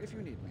here if you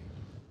need me.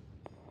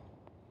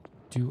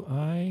 Do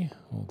I,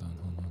 hold on.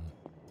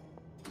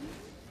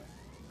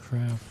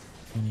 Craft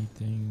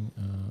anything,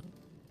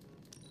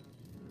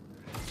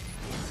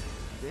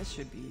 This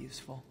should be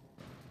useful.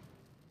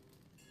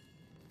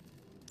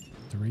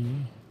 3,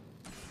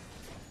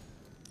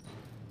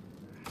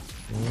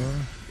 4,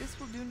 This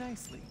will do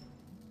nicely.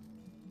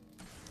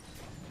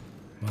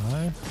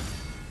 5.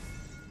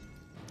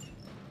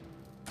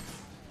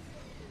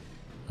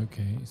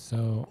 Okay,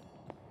 so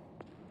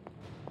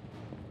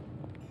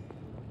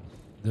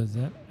does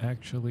that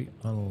actually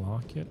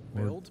unlock it?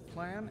 Or Build,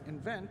 plan,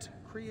 invent,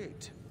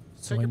 create.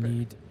 so Take I your pick.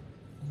 need.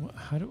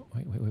 How do?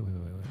 Wait.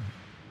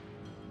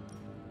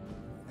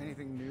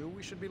 Anything new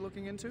we should be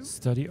looking into?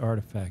 Study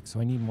artifacts.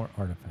 So I need more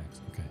artifacts.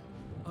 Okay.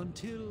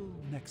 Until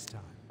next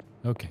time.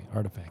 Okay,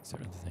 artifacts are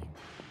the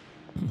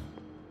thing.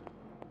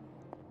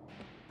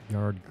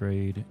 Yard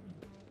grade.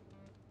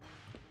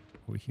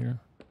 Over here.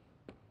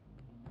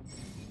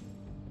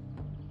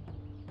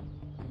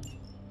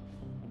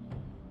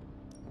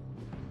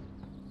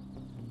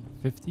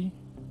 $50?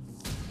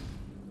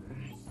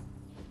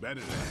 Better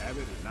to have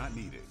it and not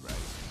need it, right?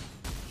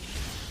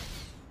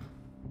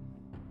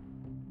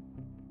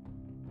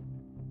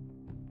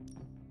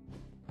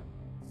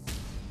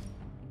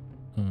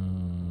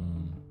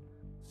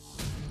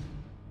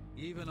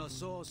 Even a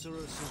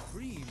sorcerer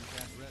supreme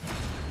can't rest.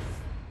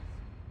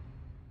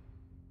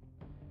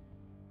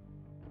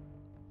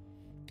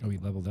 Oh, he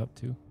leveled up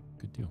too?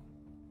 Good deal.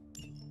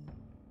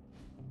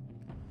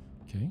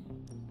 Okay.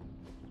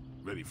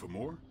 Ready for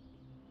more?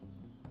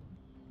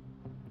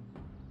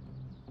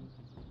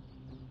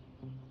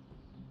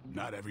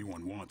 Not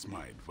everyone wants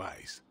my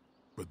advice,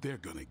 but they're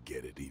gonna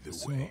get it either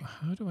So way.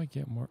 how do I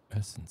get more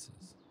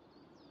essences?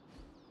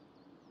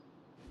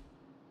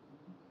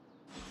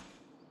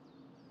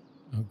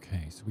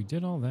 Okay, so we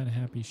did all that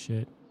happy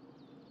shit.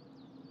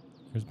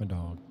 Here's my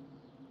dog.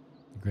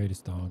 The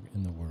greatest dog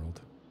in the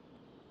world.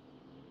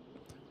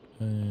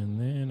 And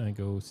then I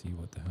go see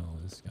what the hell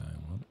this guy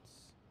wants.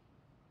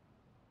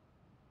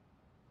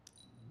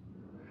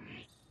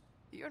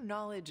 Your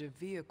knowledge of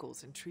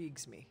vehicles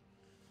intrigues me.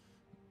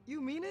 You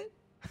mean it?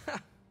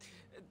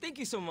 Thank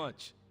you so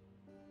much.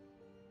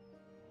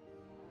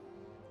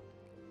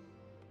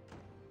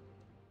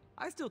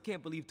 I still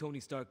can't believe Tony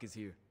Stark is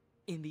here.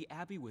 In the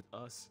Abbey with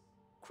us.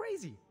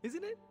 Crazy,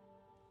 isn't it?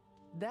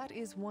 That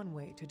is one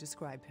way to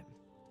describe him.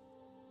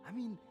 I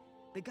mean,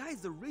 the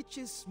guy's the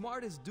richest,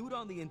 smartest dude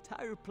on the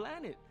entire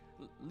planet.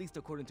 At least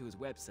according to his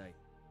website.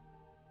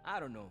 I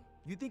don't know.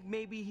 You think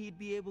maybe he'd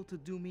be able to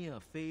do me a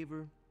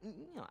favor?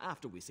 You know,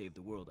 after we save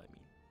the world, I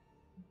mean.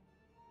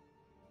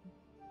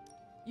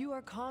 You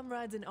are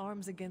comrades in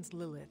arms against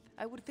Lilith.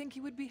 I would think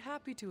he would be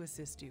happy to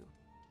assist you.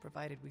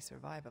 Provided we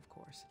survive, of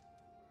course.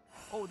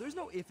 Oh, there's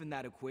no if in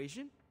that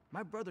equation.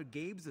 My brother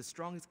Gabe's the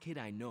strongest kid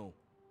I know.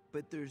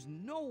 But there's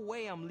no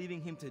way I'm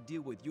leaving him to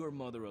deal with your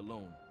mother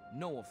alone.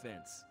 No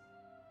offense.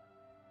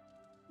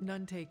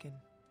 None taken.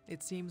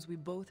 It seems we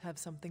both have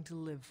something to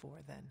live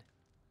for, then.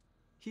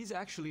 He's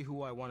actually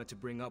who I wanted to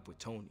bring up with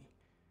Tony.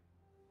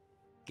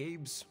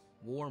 Gabe's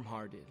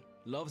warm-hearted,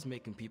 loves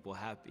making people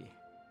happy,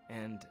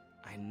 and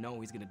I know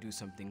he's gonna do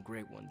something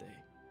great one day.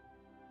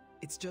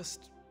 It's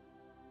just,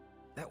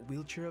 that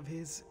wheelchair of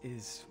his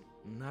is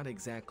not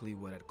exactly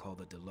what I'd call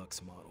the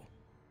deluxe model.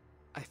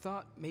 I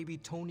thought maybe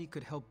Tony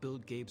could help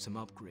build Gabe some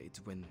upgrades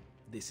when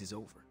this is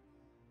over.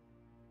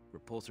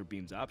 Repulsor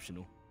beam's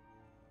optional.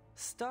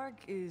 Stark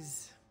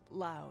is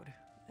loud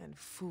and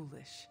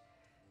foolish,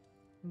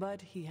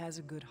 but he has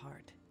a good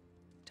heart.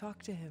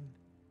 Talk to him.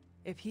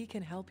 If he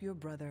can help your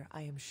brother,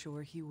 I am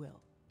sure he will.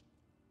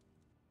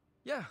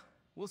 Yeah,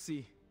 we'll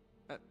see.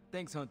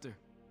 Thanks, Hunter.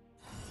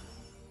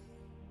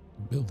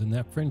 Building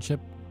that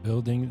friendship.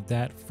 Building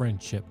that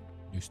friendship.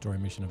 New story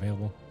mission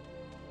available.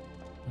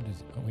 What is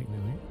it? Oh, wait.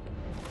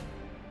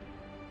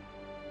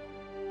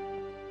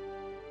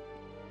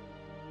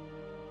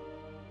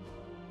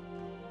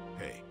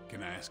 Hey,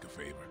 can I ask a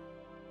favor?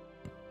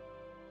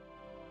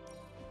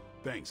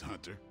 Thanks,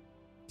 Hunter.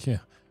 Yeah.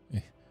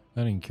 I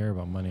don't even care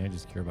about money. I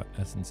just care about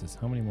essences.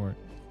 How many more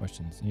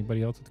questions?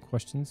 Anybody else with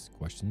questions?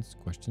 Questions?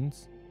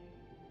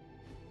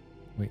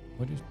 Wait,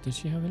 does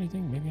she have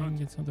anything? Maybe I can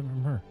get something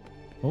from her.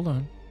 Hold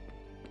on.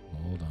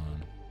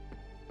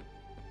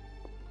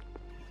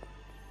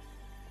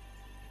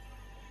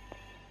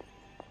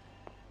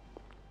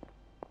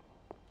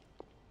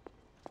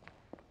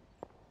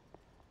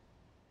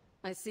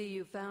 I see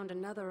you found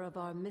another of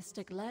our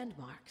mystic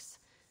landmarks.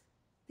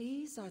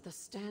 These are the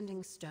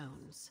Standing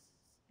Stones.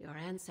 Your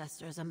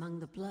ancestors among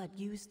the blood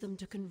used them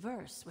to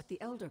converse with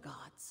the Elder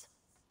Gods.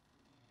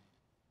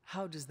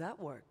 How does that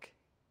work?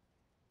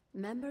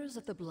 Members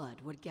of the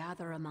blood would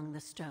gather among the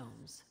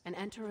stones and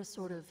enter a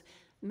sort of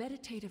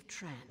meditative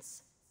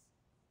trance.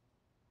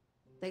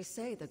 They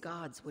say the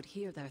gods would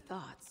hear their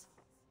thoughts,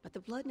 but the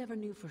blood never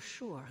knew for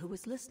sure who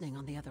was listening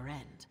on the other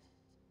end.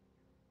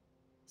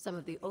 Some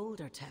of the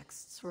older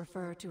texts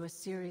refer to a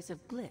series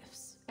of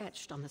glyphs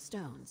etched on the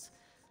stones,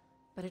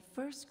 but at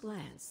first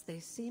glance they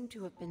seem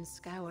to have been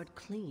scoured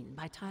clean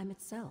by time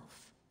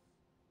itself.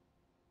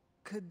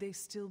 Could they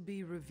still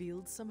be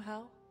revealed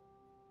somehow?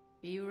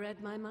 You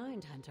read my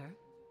mind, Hunter.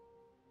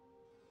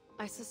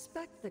 I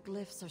suspect the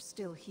glyphs are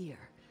still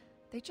here.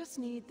 They just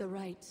need the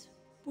right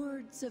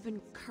words of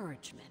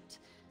encouragement,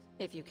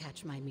 if you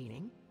catch my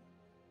meaning.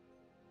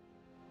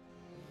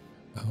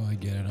 Oh, I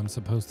get it. I'm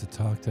supposed to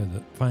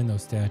find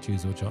those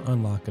statues, which will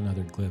unlock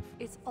another glyph.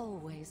 It's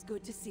always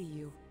good to see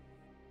you.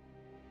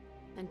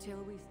 Until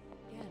we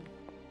again.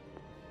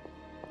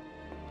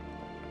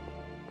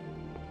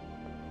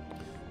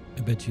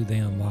 I bet you they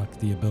unlock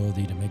the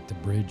ability to make the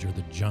bridge or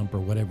the jump or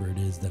whatever it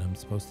is that I'm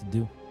supposed to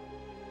do.